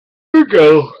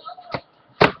go.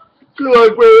 Good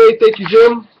luck, Ray. Thank you,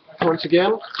 Jim. Once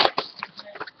again.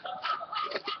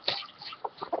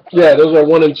 Yeah, those are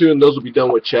 1 and 2, and those will be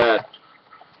done with Chad.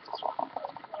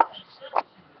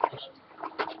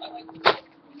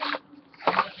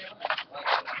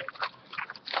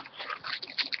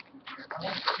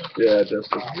 Yeah,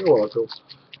 Justin. You're welcome.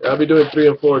 Yeah, I'll be doing 3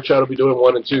 and 4. Chad will be doing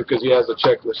 1 and 2 because he has a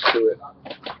checklist to it.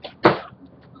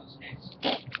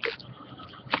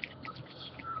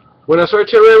 Buenas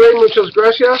suerte, Ray. Muchas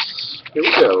gracias. Here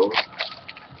we go.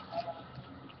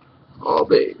 All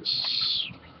base.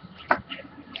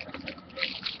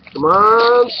 Come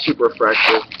on, super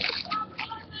refractor.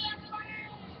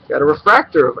 Got a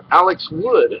refractor of Alex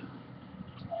Wood.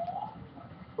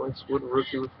 Alex Wood,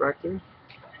 rookie refractor.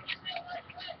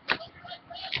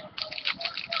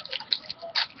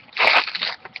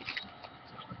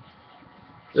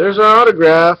 There's our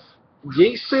autograph.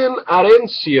 Jason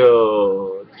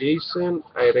Arencio. Jason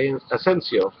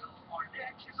Asensio.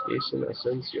 Jason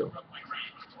Asensio.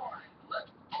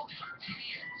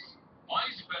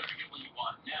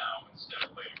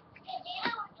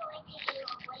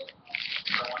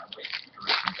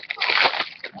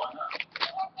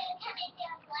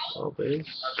 All base.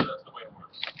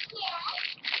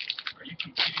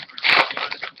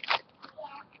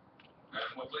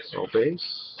 All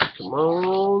base. Come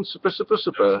on, super.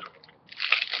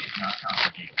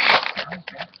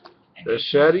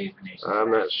 There's Shaddy?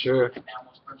 I'm not sure.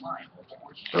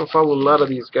 I don't follow a lot of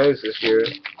these guys this year.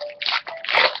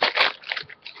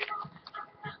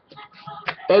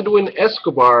 Edwin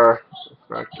Escobar.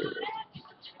 Refractor.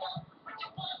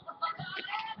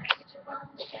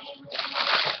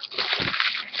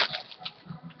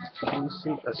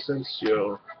 Jason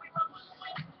Asensio.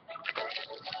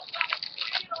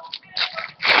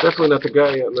 Definitely not the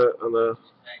guy on the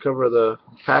cover of the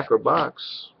pack or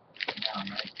box.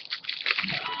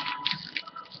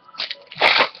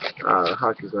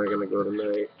 Hockey's not gonna go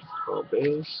tonight. All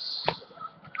base.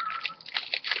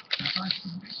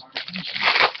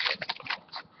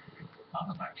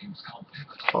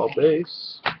 All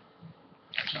base.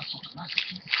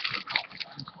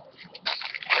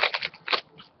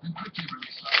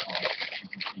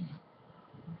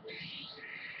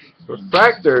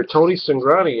 Refractor, Tony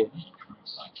Sangrani.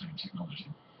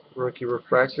 Rookie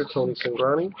refractor, Tony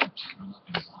Sangrani.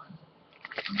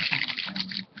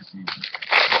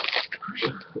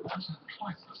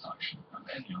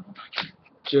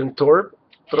 Jim Thorpe,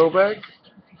 throwback.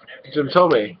 Jim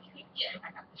Tomei.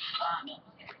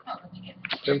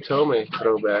 Jim Tomei,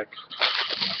 throwback.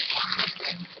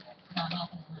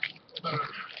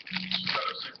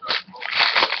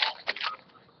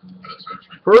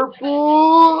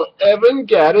 Purple Evan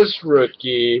Gaddis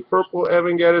rookie. Purple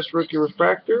Evan Gaddis rookie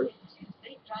refractor.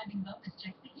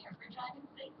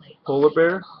 Polar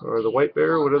bear, or the white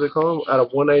bear, what do they call him? Out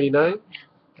of 199.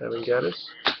 Evan Gaddis.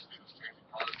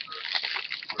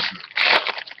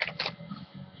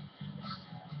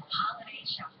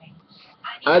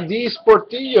 Adis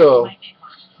Portillo.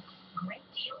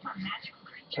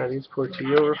 Adis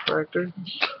Portillo refractor.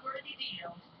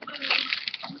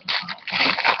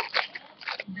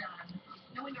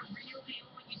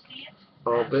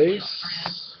 All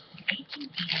base.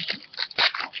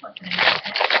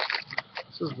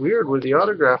 This is weird where the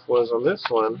autograph was on this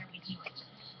one.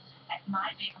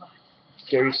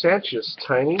 Gary Sanchez,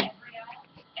 tiny.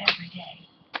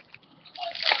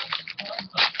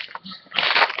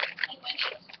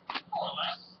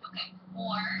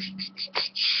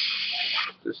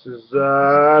 This is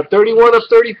 31 of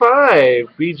 35.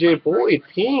 BJ Boyd,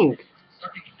 pink.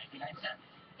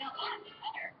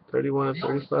 31 of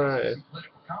 35.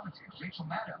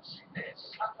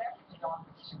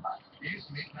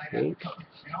 Pink.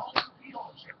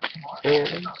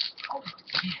 And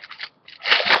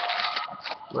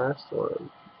last one.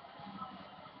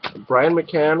 Brian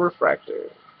McCann refractor.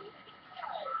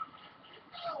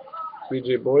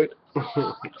 BJ Boyd.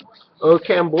 Oh,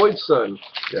 Cam Boyd's son.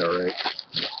 Yeah, right.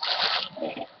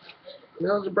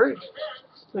 That was a break.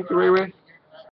 Thank you, Ray.